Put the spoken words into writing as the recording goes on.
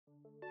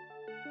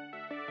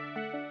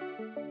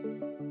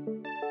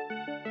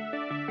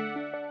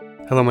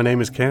Hello, my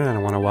name is Ken, and I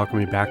want to welcome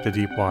you back to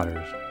Deep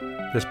Waters.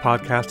 This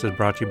podcast is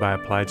brought to you by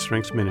Applied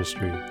Strengths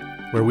Ministry,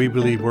 where we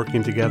believe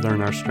working together in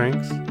our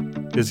strengths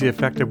is the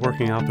effective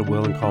working out the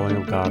will and calling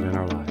of God in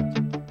our lives.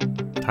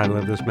 The title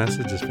of this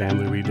message is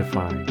Family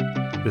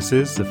Redefined. This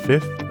is the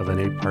fifth of an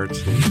 8-part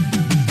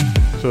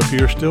series. So if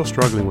you're still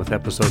struggling with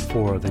episode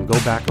 4, then go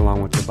back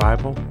along with your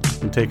Bible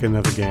and take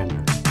another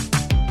gander.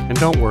 And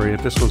don't worry,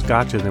 if this one's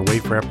got you, then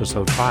wait for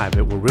episode 5.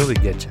 It will really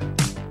get you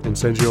and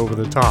send you over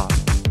the top.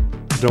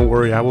 Don't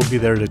worry, I will be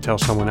there to tell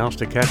someone else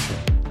to catch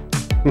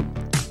you.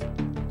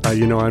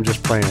 I'm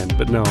just playing,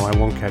 but no, I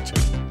won't catch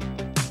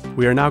him.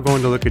 We are now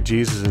going to look at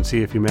Jesus and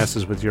see if he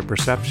messes with your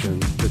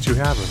perception that you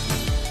have of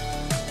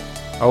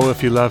him. Oh,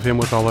 if you love him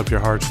with all of your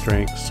heart,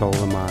 strength, soul,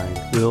 and mind,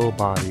 will,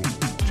 body,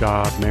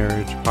 job,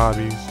 marriage,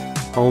 hobbies,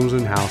 homes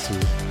and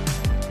houses,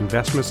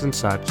 investments and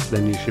such,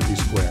 then you should be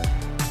square.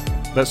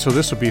 But so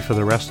this will be for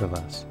the rest of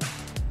us.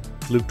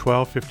 Luke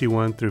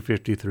 12:51 through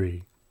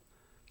 53.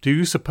 Do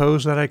you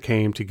suppose that I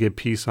came to give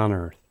peace on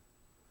earth?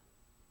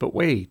 But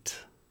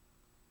wait,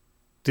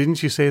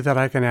 didn't you say that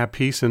I can have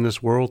peace in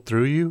this world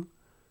through you?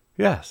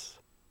 Yes,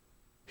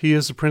 he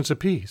is the Prince of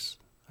Peace,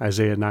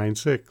 Isaiah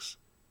 9:6.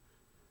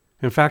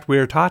 In fact, we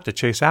are taught to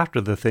chase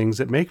after the things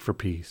that make for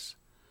peace,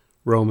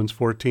 Romans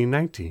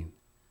 14:19.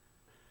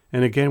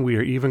 And again, we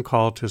are even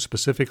called to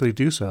specifically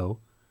do so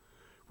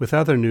with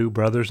other new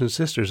brothers and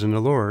sisters in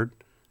the Lord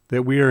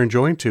that we are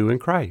enjoined to in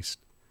Christ,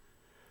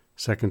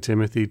 2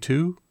 Timothy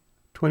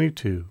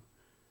 2:22,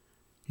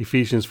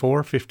 Ephesians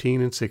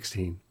 4:15 and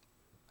 16.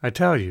 I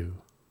tell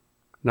you,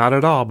 not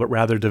at all, but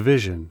rather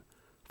division.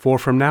 For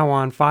from now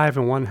on 5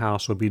 in one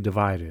house will be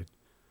divided,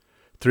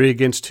 3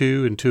 against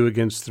 2 and 2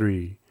 against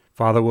 3.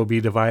 Father will be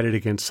divided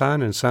against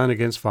son and son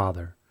against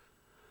father,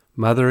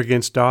 mother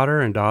against daughter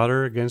and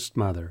daughter against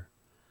mother,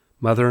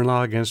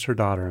 mother-in-law against her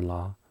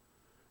daughter-in-law,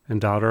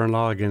 and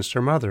daughter-in-law against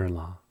her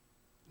mother-in-law.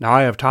 Now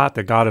I have taught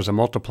that God is a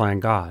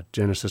multiplying God,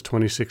 Genesis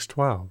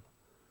 26:12.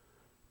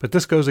 But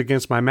this goes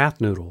against my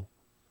math noodle.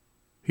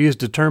 He is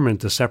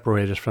determined to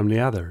separate us from the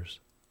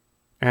others.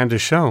 And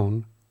as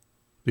shown,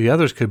 the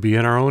others could be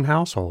in our own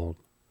household.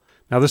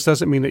 Now this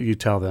doesn't mean that you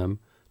tell them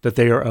that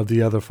they are of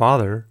the other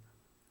father.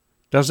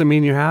 Doesn't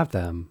mean you have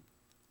them.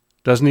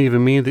 Doesn't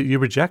even mean that you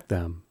reject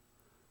them.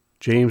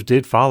 James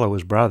did follow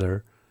his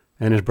brother,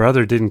 and his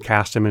brother didn't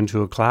cast him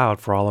into a cloud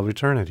for all of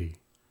eternity.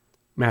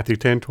 Matthew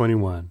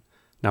 10:21.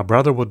 Now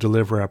brother will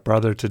deliver up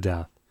brother to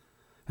death,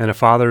 and a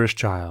father his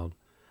child,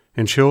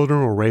 and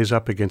children will raise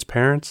up against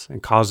parents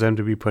and cause them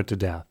to be put to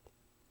death.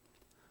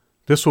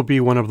 This will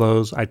be one of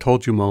those I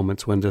told you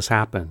moments when this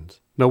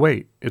happens. No,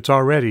 wait, it's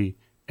already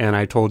an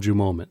I told you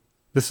moment.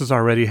 This is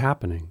already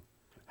happening.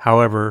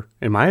 However,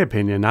 in my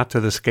opinion, not to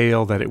the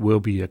scale that it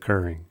will be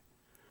occurring.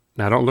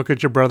 Now don't look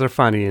at your brother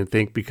funny and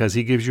think because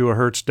he gives you a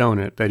Hertz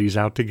donut that he's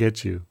out to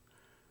get you.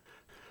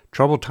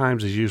 Troubled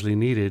times is usually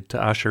needed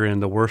to usher in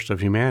the worst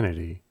of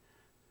humanity.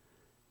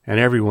 And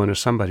everyone is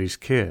somebody's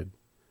kid.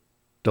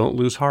 Don't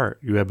lose heart.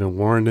 You have been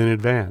warned in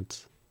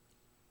advance.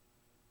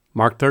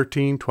 Mark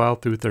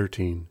 13:12 through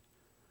 13.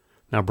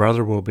 Now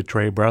brother will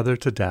betray brother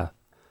to death,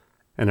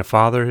 and a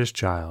father his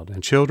child,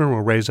 and children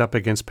will raise up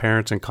against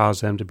parents and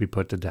cause them to be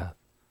put to death.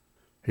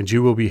 And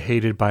you will be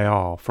hated by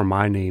all for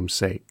my name's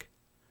sake.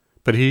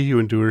 But he who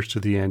endures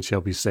to the end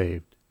shall be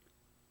saved.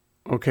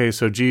 Okay,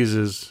 so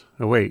Jesus,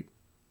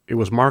 it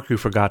was Mark who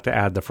forgot to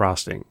add the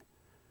frosting.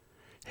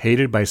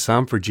 Hated by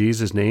some for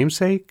Jesus' name's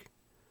sake?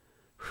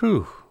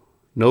 Whew.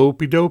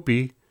 Nopey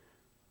dopey.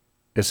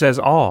 It says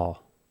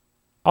all.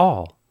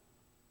 All.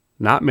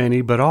 Not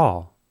many, but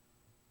all.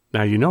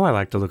 Now you know I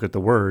like to look at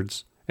the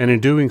words, and in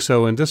doing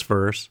so in this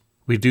verse,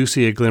 we do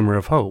see a glimmer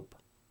of hope.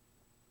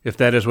 If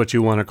that is what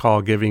you want to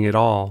call giving it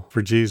all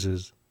for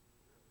Jesus.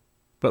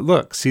 But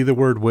look, see the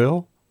word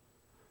will?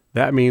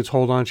 That means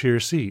hold on to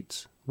your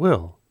seats.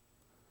 Will.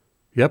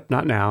 Yep,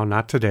 not now,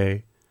 not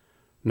today,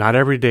 not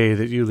every day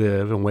that you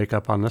live and wake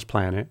up on this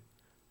planet,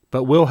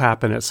 but will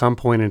happen at some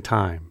point in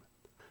time.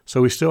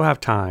 So we still have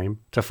time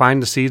to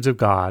find the seeds of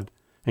God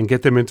and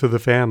get them into the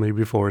family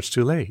before it's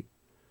too late.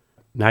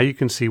 Now you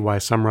can see why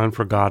some run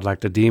for God like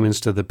the demons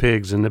to the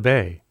pigs in the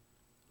bay.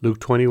 Luke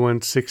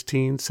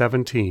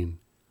 21:16-17.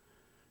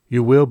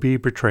 You will be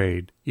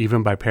betrayed,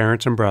 even by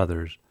parents and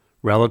brothers,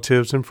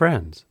 relatives and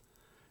friends,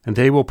 and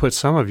they will put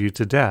some of you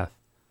to death,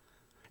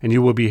 and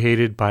you will be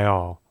hated by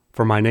all,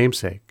 for my name's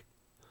sake.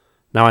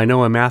 Now I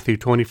know in Matthew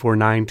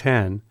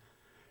 24:9-10,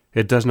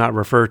 it does not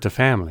refer to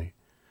family,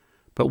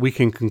 but we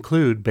can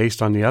conclude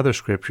based on the other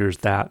scriptures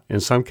that, in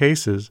some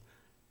cases,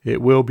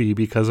 it will be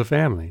because of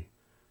family,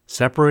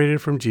 separated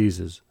from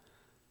Jesus,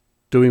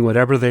 doing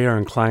whatever they are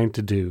inclined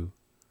to do.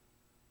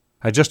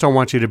 I just don't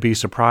want you to be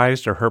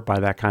surprised or hurt by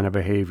that kind of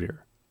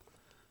behavior.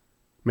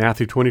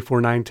 Matthew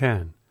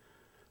 24:9-10.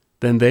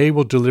 Then they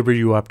will deliver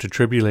you up to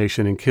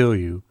tribulation and kill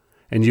you,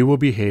 and you will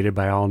be hated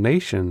by all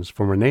nations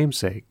for my name's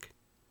sake.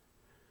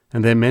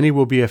 And then many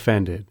will be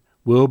offended,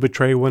 will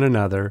betray one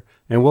another,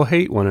 and will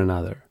hate one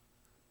another.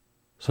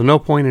 So no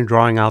point in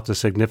drawing out the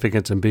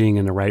significance of being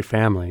in the right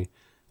family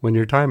when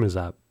your time is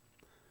up.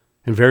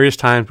 In various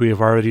times we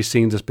have already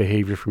seen this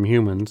behavior from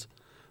humans,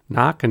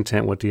 not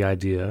content with the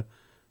idea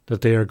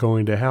that they are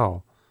going to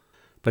hell.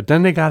 But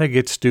then they got to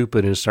get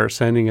stupid and start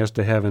sending us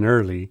to heaven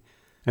early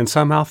and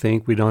somehow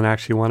think we don't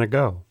actually want to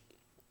go.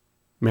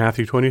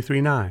 Matthew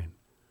 23:9.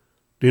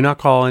 Do not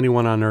call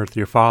anyone on earth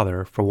your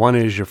father, for one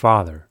is your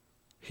Father,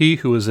 he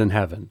who is in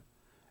heaven.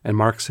 And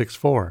Mark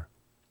 6:4.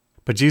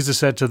 But Jesus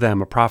said to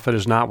them, a prophet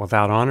is not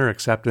without honor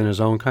except in his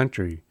own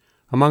country,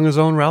 among his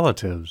own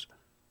relatives,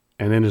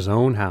 and in his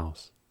own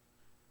house.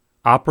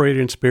 Operate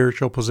in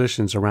spiritual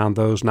positions around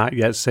those not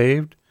yet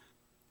saved,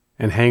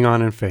 and hang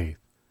on in faith.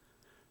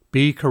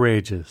 Be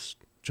courageous,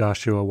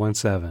 Joshua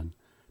 1:7.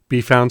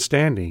 Be found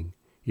standing,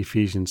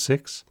 Ephesians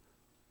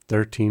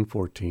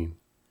 6:13-14.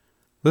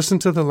 Listen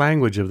to the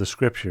language of the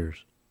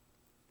Scriptures.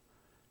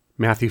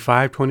 Matthew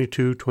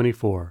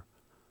 5:22-24.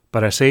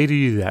 But I say to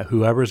you that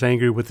whoever is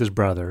angry with his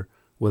brother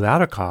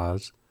without a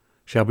cause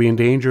shall be in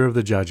danger of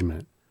the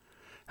judgment,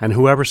 and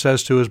whoever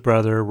says to his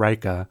brother,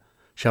 Raca,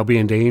 shall be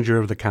in danger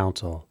of the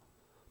council.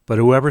 But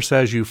whoever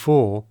says, you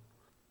fool,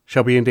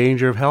 shall be in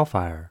danger of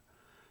hellfire.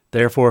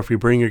 Therefore, if you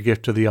bring your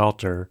gift to the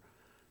altar,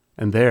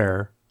 and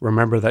there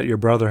remember that your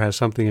brother has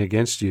something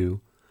against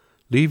you,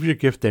 leave your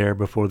gift there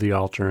before the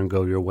altar and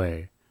go your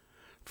way.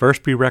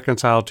 First be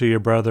reconciled to your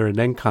brother, and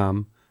then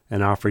come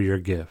and offer your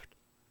gift.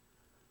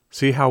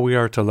 See how we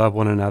are to love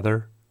one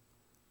another?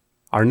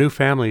 Our new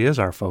family is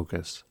our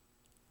focus.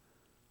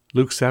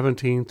 Luke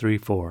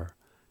 17:3-4.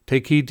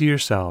 Take heed to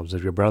yourselves.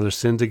 If your brother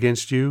sins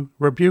against you,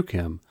 rebuke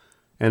him.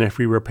 And if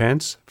he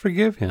repents,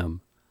 forgive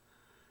him.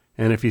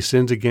 And if he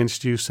sins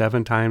against you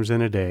 7 times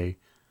in a day,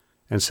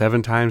 and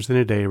 7 times in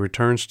a day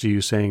returns to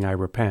you saying, I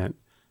repent,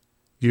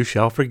 you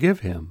shall forgive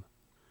him.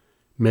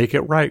 Make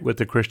it right with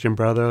the Christian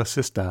brother or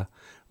sister.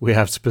 We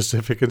have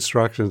specific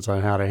instructions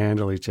on how to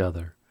handle each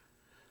other.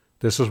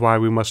 This is why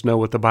we must know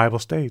what the Bible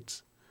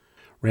states.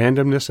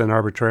 Randomness and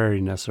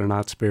arbitrariness are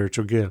not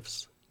spiritual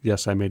gifts.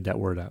 Yes, I made that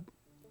word up.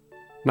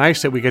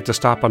 Nice that we get to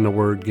stop on the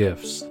word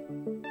gifts.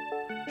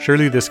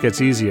 Surely this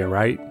gets easier,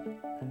 right?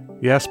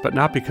 Yes, but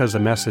not because the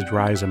message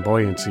rise in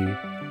buoyancy,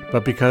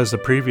 but because the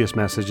previous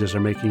messages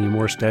are making you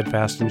more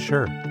steadfast and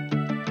sure.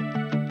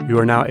 You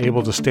are now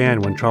able to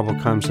stand when trouble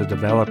comes to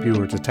develop you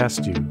or to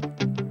test you.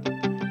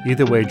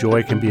 Either way,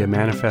 joy can be a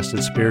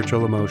manifested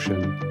spiritual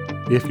emotion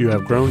if you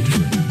have grown to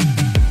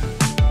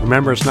it.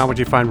 Remember, it's not what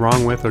you find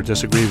wrong with or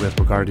disagree with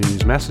regarding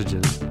these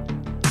messages,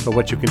 but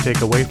what you can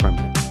take away from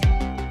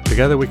it.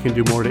 Together we can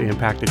do more to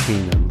impact the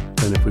kingdom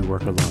than if we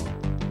work alone.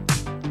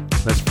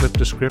 Let's flip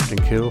the script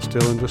and kill,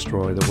 steal, and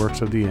destroy the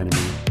works of the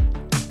enemy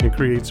and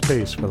create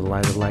space for the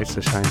light of lights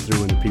to shine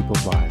through into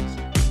people's lives.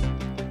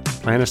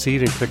 Plant a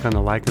seed and click on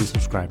the like and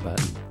subscribe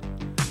button.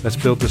 Let's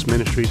build this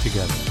ministry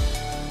together.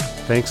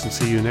 Thanks, and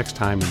see you next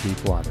time in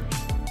Deep Waters.